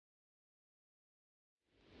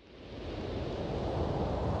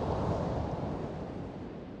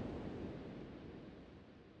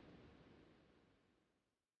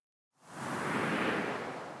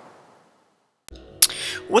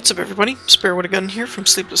What's up, everybody? Spare With a Gun here from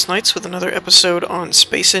Sleepless Nights with another episode on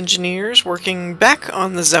space engineers working back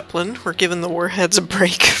on the Zeppelin. We're giving the warheads a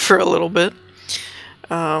break for a little bit,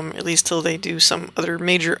 at least till they do some other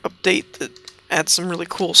major update that adds some really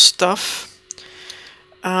cool stuff.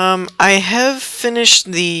 I have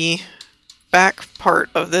finished the back part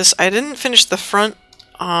of this. I didn't finish the front,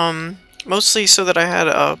 mostly so that I had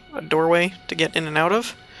a doorway to get in and out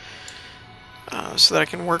of. So that I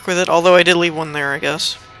can work with it, although I did leave one there, I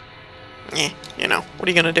guess. You know, what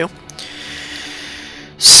are you gonna do?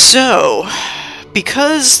 So,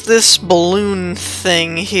 because this balloon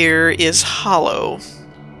thing here is hollow,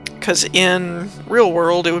 because in real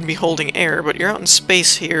world it would be holding air, but you're out in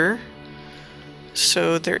space here,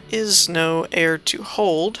 so there is no air to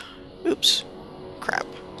hold. Oops. Crap.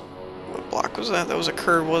 What block was that? That was a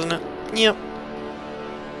curve, wasn't it? Yep.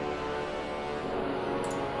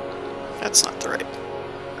 That's not the right.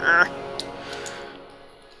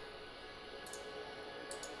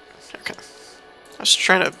 Okay. I was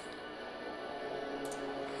trying to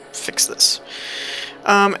fix this.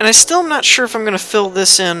 And I still am not sure if I'm going to fill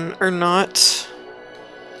this in or not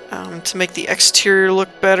to make the exterior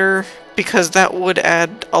look better, because that would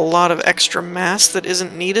add a lot of extra mass that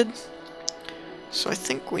isn't needed. So I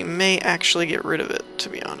think we may actually get rid of it, to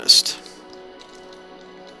be honest.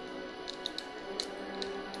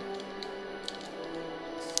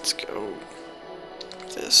 Let's go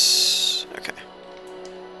this. Okay.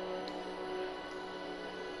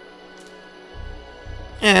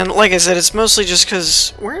 And like I said, it's mostly just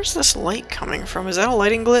because... Where's this light coming from? Is that a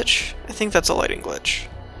lighting glitch? I think that's a lighting glitch.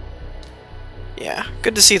 Yeah,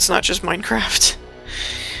 good to see it's not just Minecraft.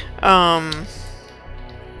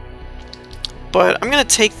 But I'm gonna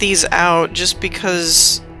take these out just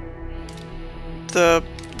because the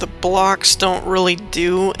blocks don't really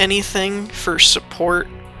do anything for support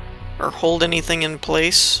or hold anything in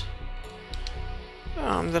place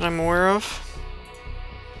that I'm aware of.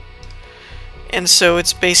 And so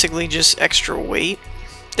it's basically just extra weight,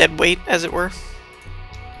 dead weight as it were.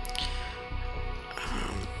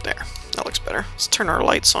 There, that looks better. Let's turn our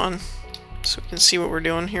lights on so we can see what we're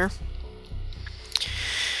doing here.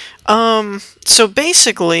 So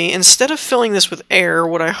basically, instead of filling this with air,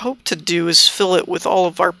 what I hope to do is fill it with all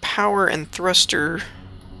of our power and thruster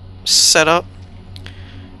setup.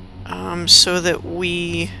 So that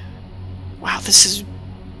we... Wow, this is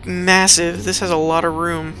massive. This has a lot of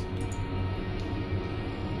room.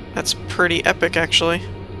 That's pretty epic, actually.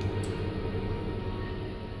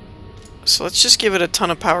 So let's just give it a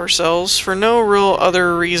ton of power cells for no real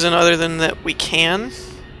other reason other than that we can.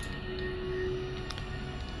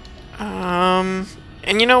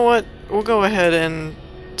 And you know what? We'll go ahead and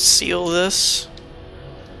seal this,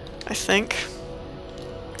 I think.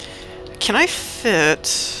 Can I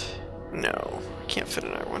fit... No, I can't fit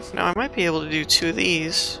another one. Now, I might be able to do two of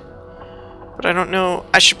these, but I don't know.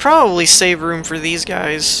 I should probably save room for these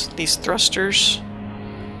guys, these thrusters.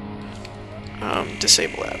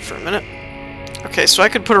 Disable that for a minute. Okay, so I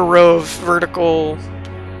could put a row of vertical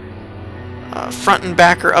front and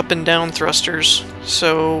back or up and down thrusters,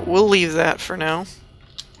 so we'll leave that for now.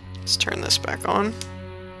 Let's turn this back on.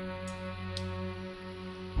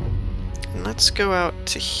 And let's go out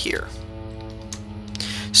to here.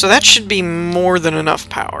 So that should be more than enough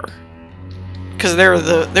power, because they're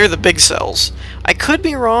the big cells. I could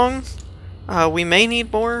be wrong. We may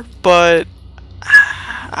need more, but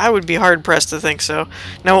I would be hard pressed to think so.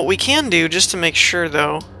 Now, what we can do, just to make sure,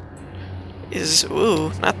 though, is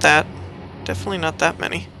not that. Definitely not that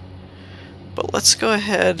many. But let's go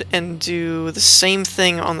ahead and do the same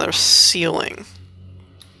thing on the ceiling.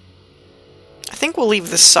 I think we'll leave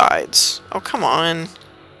the sides. Oh, come on.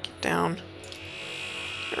 Get down.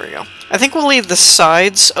 There we go. I think we'll leave the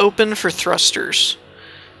sides open for thrusters.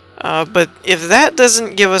 But if that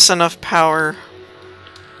doesn't give us enough power,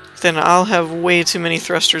 then I'll have way too many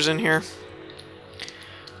thrusters in here.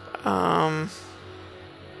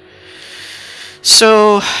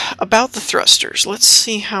 So, about the thrusters, let's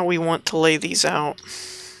see how we want to lay these out.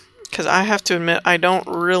 Because I have to admit, I don't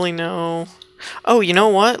really know... Oh, you know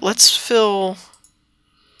what? Let's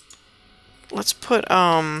put,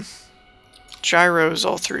 gyros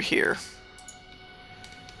all through here.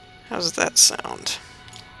 How does that sound?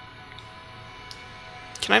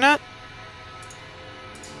 Can I not?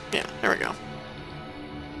 Yeah, there we go.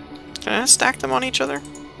 Can I stack them on each other?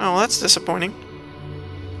 Oh, that's disappointing.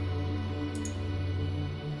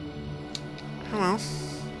 Oh well.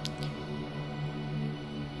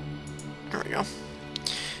 There we go.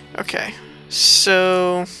 Okay,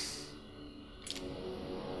 so...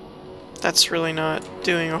 That's really not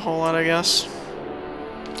doing a whole lot, I guess.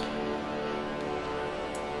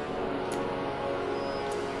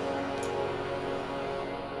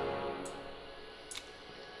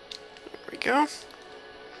 go.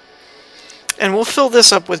 And we'll fill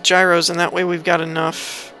this up with gyros, and that way we've got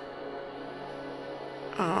enough.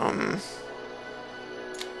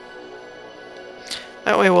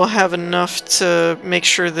 That way we'll have enough to make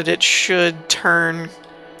sure that it should turn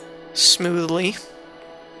smoothly.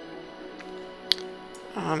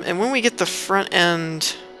 And when we get the front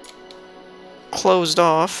end closed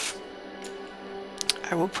off,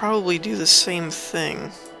 I will probably do the same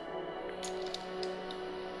thing.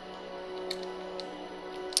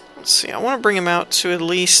 Let's see, I want to bring him out to at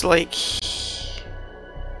least, like, here,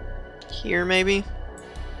 maybe?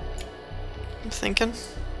 I'm thinking.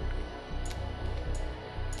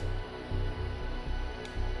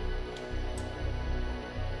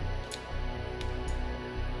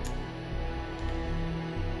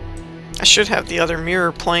 I should have the other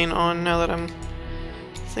mirror plane on now that I'm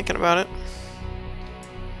thinking about it.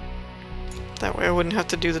 That way I wouldn't have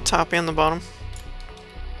to do the top and the bottom.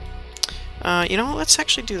 You know what? Let's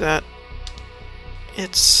actually do that.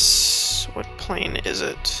 It's... what plane is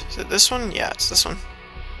it? Is it this one? Yeah, it's this one.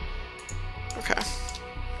 Okay.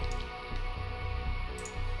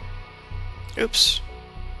 Oops.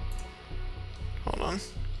 Hold on.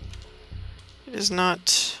 It is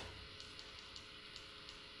not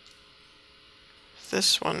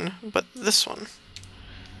this one, but this one.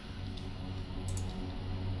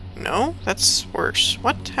 No? That's worse.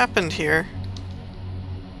 What happened here?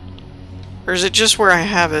 Or is it just where I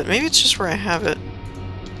have it? Maybe it's just where I have it.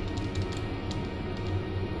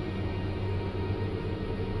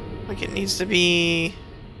 Like it needs to be...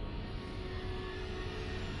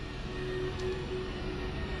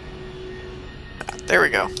 Ah, there we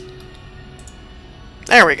go.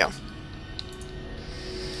 There we go.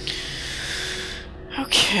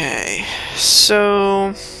 Okay, so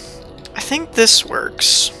I think this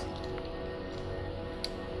works.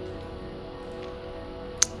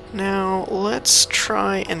 Now let's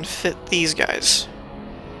try and fit these guys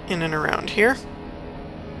in and around here.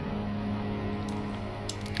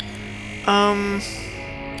 I'm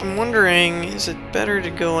wondering, is it better to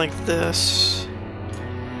go like this?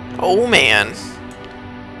 Oh man.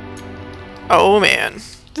 Oh man.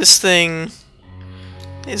 This thing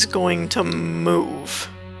is going to move.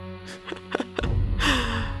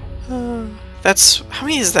 That's... how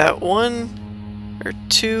many is that? 1 or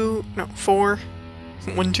 2? No, 4.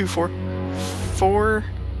 1, 2, 4. 4,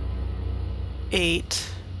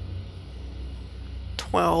 8,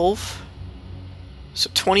 12. So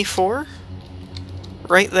 24?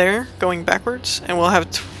 Right there, going backwards. And we'll have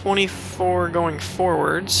 24 going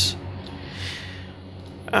forwards.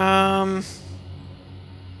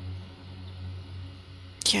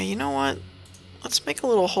 Yeah, you know what? Let's make a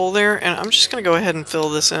little hole there, and I'm just gonna go ahead and fill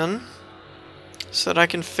this in so that I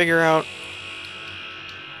can figure out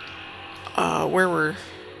where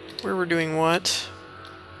we're doing what.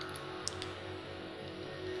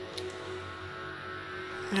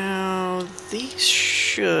 Now these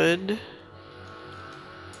should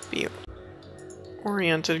be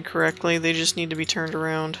oriented correctly. They just need to be turned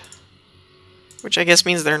around, which I guess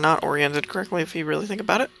means they're not oriented correctly if you really think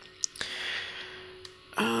about it.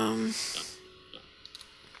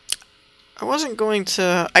 I wasn't going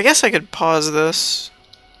to... I guess I could pause this.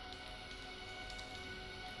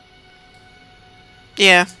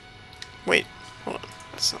 Yeah. Wait, hold on.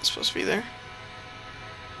 That's not supposed to be there.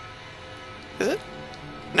 Is it?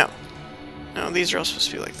 No. No, these are all supposed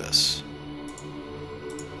to be like this.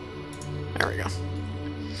 There we go.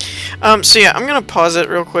 So yeah, I'm gonna pause it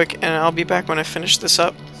real quick, and I'll be back when I finish this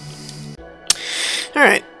up.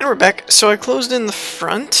 Alright, and we're back. So I closed in the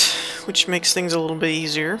front, which makes things a little bit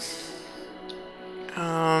easier.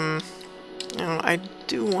 Now I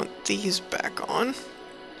do want these back on.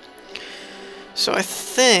 So I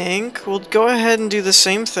think we'll go ahead and do the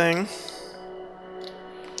same thing.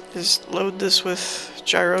 Just load this with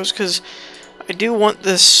gyros, because I do want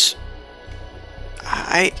this...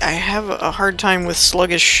 I have a hard time with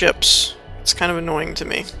sluggish ships. It's kind of annoying to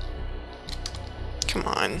me. Come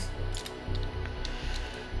on.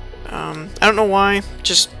 I don't know why,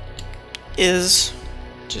 just is.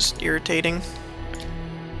 Just irritating.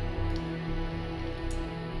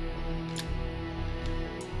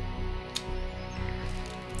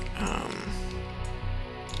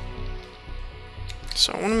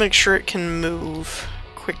 So I want to make sure it can move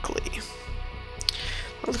quickly.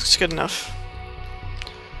 That looks good enough.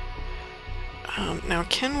 Now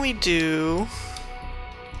can we do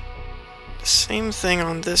the same thing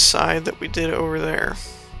on this side that we did over there?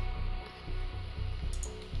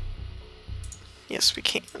 Yes, we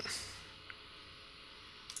can.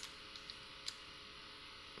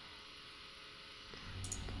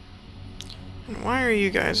 And why are you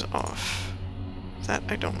guys off? That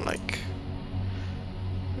I don't like.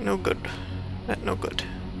 No good. That no good.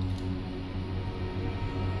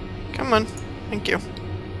 Come on. Thank you.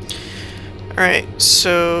 Alright,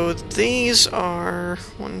 so these are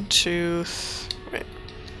 1, 2, wait.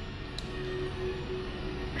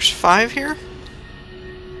 There's 5 here?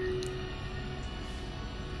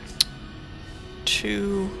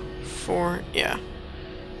 2, 4, yeah.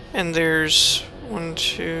 And there's 1,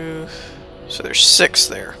 2, so there's 6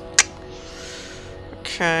 there.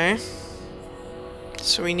 Okay.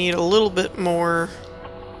 So we need a little bit more.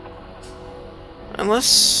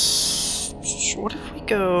 Unless... what if we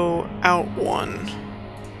go out 1?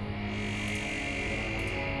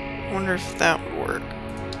 I wonder if that would work.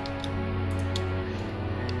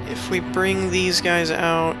 If we bring these guys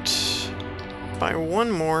out by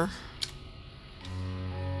 1 more,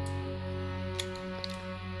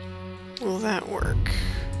 will that work?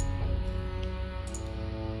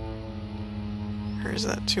 Or is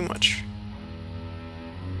that too much?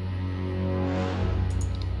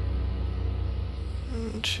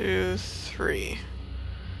 One, 2, 3.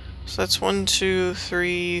 So that's 1, 2,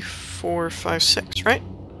 3, 4, 5, 6, right?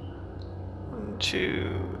 1,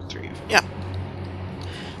 2, 3. Yeah.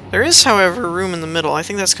 There is, however, room in the middle. I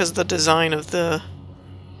think that's because the design of the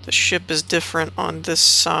ship is different on this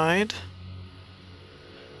side.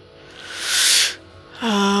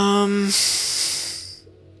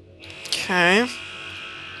 Okay.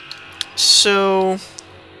 So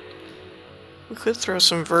we could throw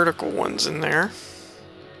some vertical ones in there.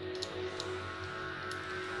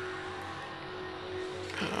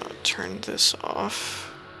 Turn this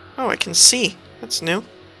off. Oh, I can see. That's new.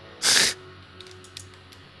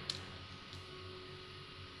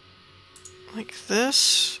 Like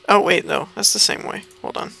this. Oh, wait, no. That's the same way.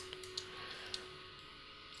 Hold on.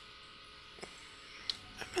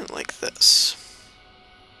 I meant like this.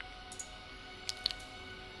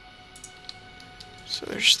 So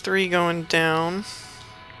there's 3 going down.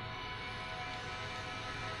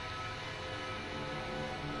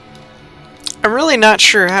 I'm really not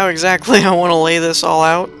sure how exactly I want to lay this all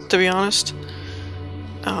out, to be honest.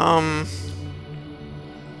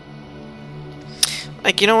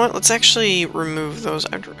 Like, you know what? Let's actually remove those.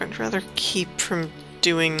 I'd rather keep from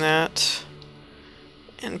doing that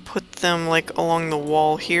and put them, like, along the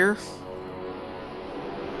wall here.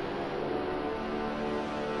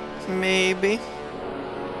 Maybe.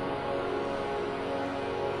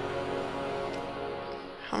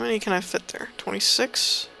 How many can I fit there?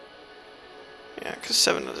 26? Yeah, because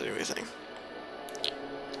 7 doesn't do anything.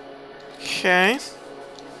 Okay.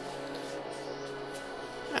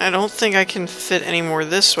 I don't think I can fit any more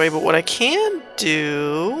this way, but what I can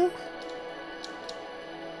do...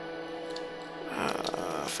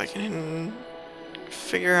 if I can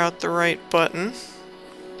figure out the right button.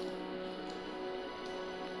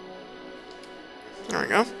 There we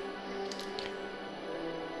go.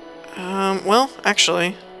 Well,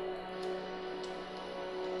 actually...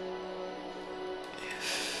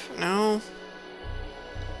 No.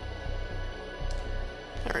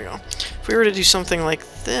 There we go. If we were to do something like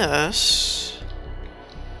this...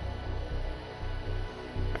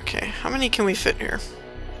 Okay, how many can we fit here?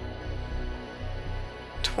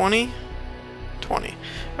 20? 20.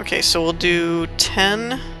 Okay, so we'll do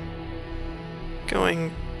 10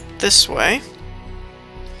 going this way.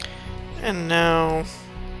 And now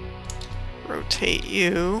rotate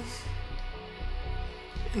you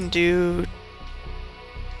and do...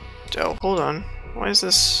 Oh, hold on. Why is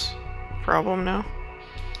this a problem now?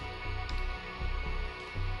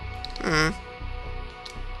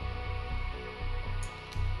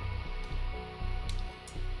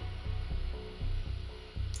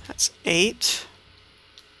 That's 8.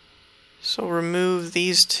 So remove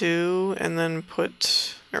these 2 and then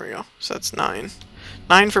put... There we go. So that's 9.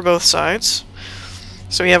 9 for both sides.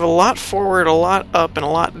 So we have a lot forward, a lot up, and a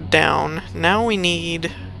lot down. Now we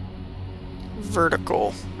need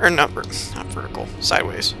vertical. Or not vertical.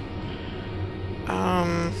 Sideways.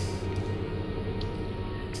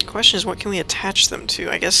 The question is, what can we attach them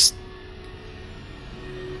to? I guess...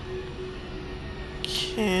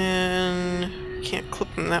 Can't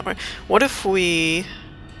clip them that way. What if we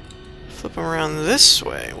flip them around this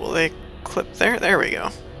way? Will they clip there? There we go.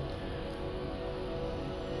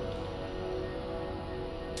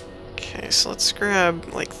 Okay, so let's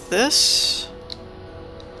grab like this.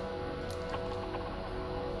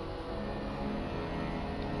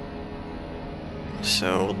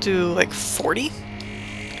 So we'll do like 40.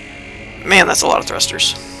 Man, that's a lot of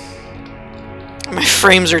thrusters. My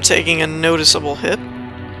frames are taking a noticeable hit.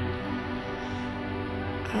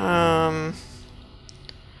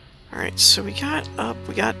 Alright, so we got up,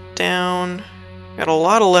 we got down. Got a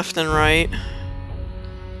lot of left and right.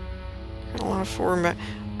 Got a lot of forward and back.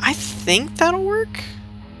 I think that'll work.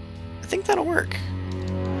 I think that'll work.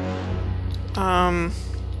 I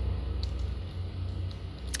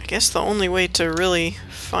guess the only way to really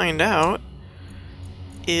find out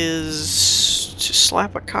is to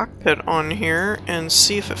slap a cockpit on here and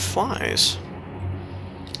see if it flies.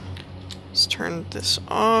 Let's turn this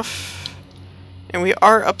off. And we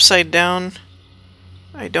are upside down.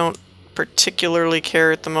 I don't particularly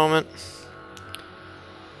care at the moment.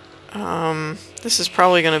 This is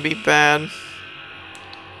probably going to be bad.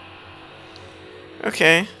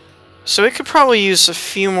 Okay. So it could probably use a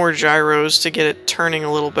few more gyros to get it turning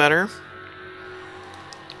a little better.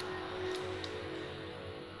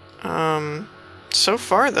 So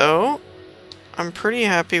far though, I'm pretty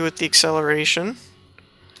happy with the acceleration.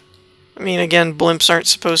 I mean, again, blimps aren't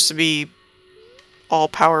supposed to be all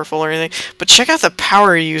powerful or anything, but check out the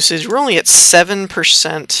power usage. We're only at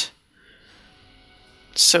 7%.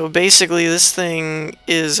 So basically this thing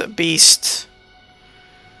is a beast.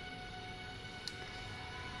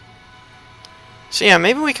 So yeah,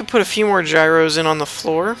 maybe we could put a few more gyros in on the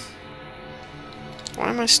floor. Why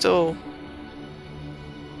am I still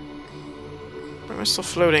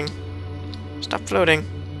floating? Stop floating.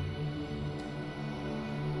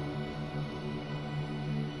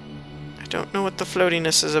 I don't know what the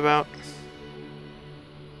floatiness is about.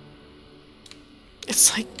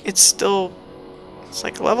 It's like, it's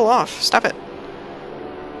like level off. Stop it.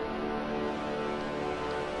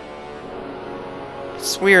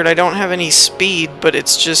 It's weird, I don't have any speed, but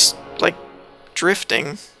it's just, like,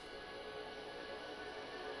 drifting.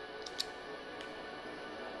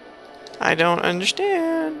 I don't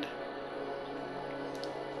understand.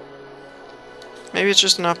 Maybe it's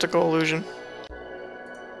just an optical illusion.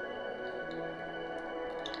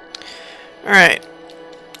 Alright.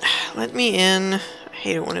 Let me in. I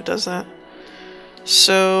hate it when it does that.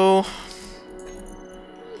 So,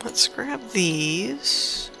 let's grab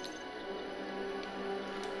these.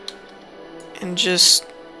 And just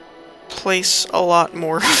place a lot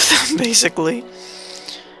more of them, basically.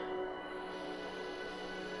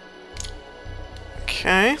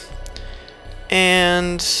 Okay.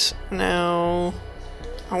 And now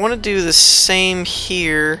I want to do the same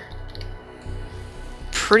here.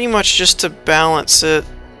 Pretty much just to balance it.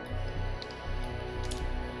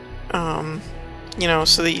 You know,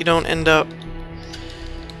 so that you don't end up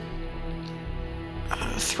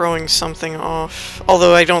throwing something off.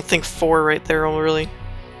 Although I don't think 4 right there will really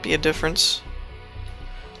be a difference.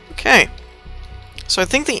 Okay. So I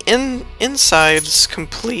think the inside's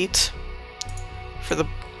complete for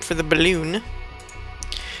the balloon.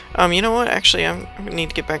 You know what? Actually, I'm gonna need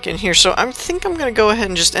to get back in here. So I think I'm gonna go ahead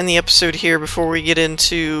and just end the episode here before we get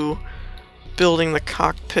into building the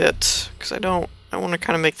cockpit, because I want to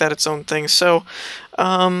kind of make that its own thing. So,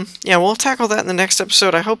 yeah, we'll tackle that in the next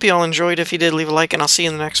episode. I hope you all enjoyed. If you did, leave a like, and I'll see you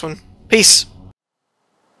in the next one. Peace!